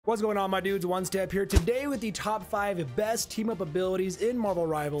What's going on, my dudes? Onestep here today with the top 5 best team-up abilities in Marvel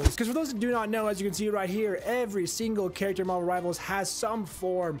Rivals. Because for those who do not know, as you can see right here, every single character in Marvel Rivals has some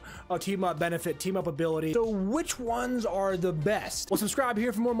form of team-up benefit, team-up ability. So which ones are the best? Well, subscribe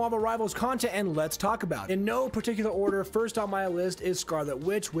here for more Marvel Rivals content and let's talk about it. In no particular order, first on my list is Scarlet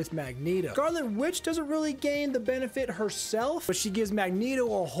Witch with Magneto. Scarlet Witch doesn't really gain the benefit herself, but she gives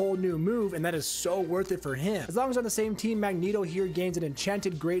Magneto a whole new move, and that is so worth it for him. As long as on the same team, Magneto here gains an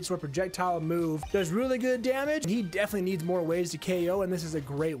enchanted greatsword projectile move, does really good damage, and he definitely needs more ways to KO, and this is a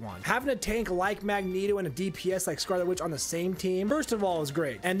great one. Having a tank like Magneto and a DPS like Scarlet Witch on the same team, first of all, is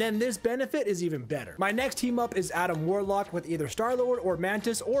great, and then this benefit is even better. My next team up is Adam Warlock with either Star-Lord or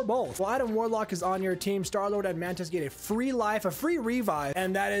Mantis or both. While Adam Warlock is on your team, Star-Lord and Mantis get a free life, a free revive,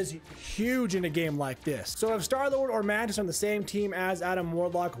 and that is huge in a game like this. So if Star-Lord or Mantis are on the same team as Adam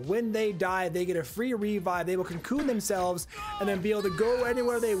Warlock, when they die, they get a free revive. They will cocoon themselves and then be able to go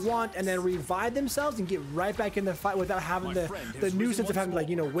anywhere they want and then revive themselves and get right back in the fight without having the nuisance of having to, like,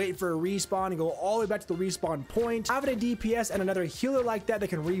 you know, wait for a respawn and go all the way back to the respawn point. Having a DPS and another healer like that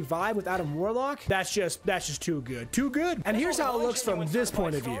can revive with Adam Warlock, that's just too good. Too good. And here's how it looks from this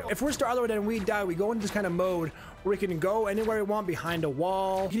point of view. If we're Star-Lord and we die, we go into this kind of mode where we can go anywhere we want behind a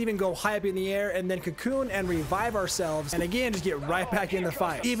wall. We can even go high up in the air and then cocoon and revive ourselves. And again, just get right back in the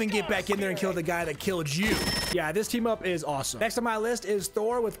fight. Even get back in there and kill the guy that killed you. Yeah, this team up is awesome. Next on my list is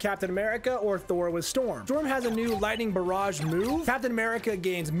Thor with Captain America or Thor with Storm. Storm has a new lightning barrage move. Captain America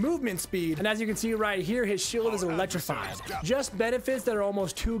gains movement speed. And as you can see right here, his shield is electrified. Just benefits that are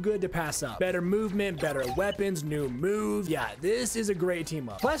almost too good to pass up. Better movement, better weapons, new moves. Yeah, this is a great team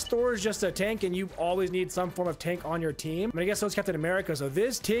up. Plus, Thor is just a tank and you always need some form of tank on your team. I mean, I guess so is Captain America. So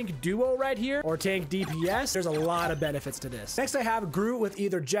this tank duo right here, or tank DPS, there's a lot of benefits to this. Next, I have Groot with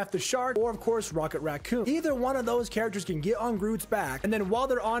either Jeff the Shark or, of course, Rocket Raccoon. Either one of those characters can get on Groot's back, and then while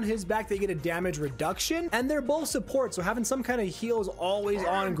they're on his back, they get a damage reduction, and they're both support. So having some kind of heals always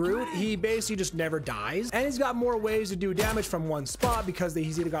on Groot, he basically just never dies, and he's got more ways to do damage from one spot because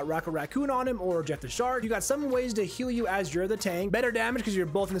he's either got Rocket Raccoon on him or Jeff the Shark. You got some ways to heal you as you're the tank, better damage because you're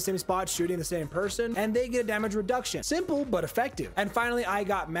both in the same spot shooting the same person, and they get a damage reduction. Simple but effective. And finally, I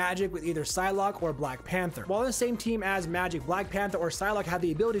got Magic with either Psylocke or Black Panther. While on the same team as Magic, Black Panther or Psylocke have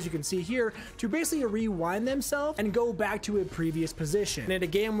the abilities you can see here to basically rewind themselves and go back to a previous position. And in a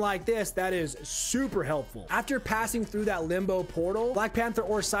game like this, that is super helpful. After passing through that limbo portal, Black Panther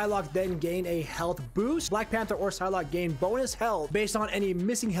or Psylocke then gain a health boost. Black Panther or Psylocke gain bonus health based on any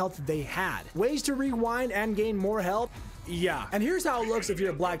missing health they had. Ways to rewind and gain more health. Yeah, and here's how it looks if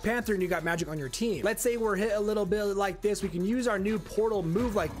you're a Black Panther and you got Magic on your team. Let's say we're hit a little bit like this. We can use our new portal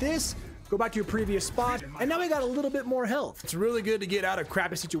move like this, go back to your previous spot, and now we got a little bit more health. It's really good to get out of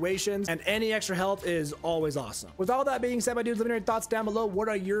crappy situations, and any extra health is always awesome. With all that being said, my dudes, let me know your thoughts down below. What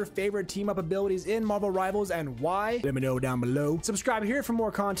are your favorite team-up abilities in Marvel Rivals and why? Let me know down below. Subscribe here for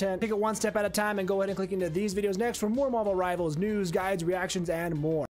more content. Take it one step at a time and go ahead and click into these videos next for more Marvel Rivals news, guides, reactions, and more.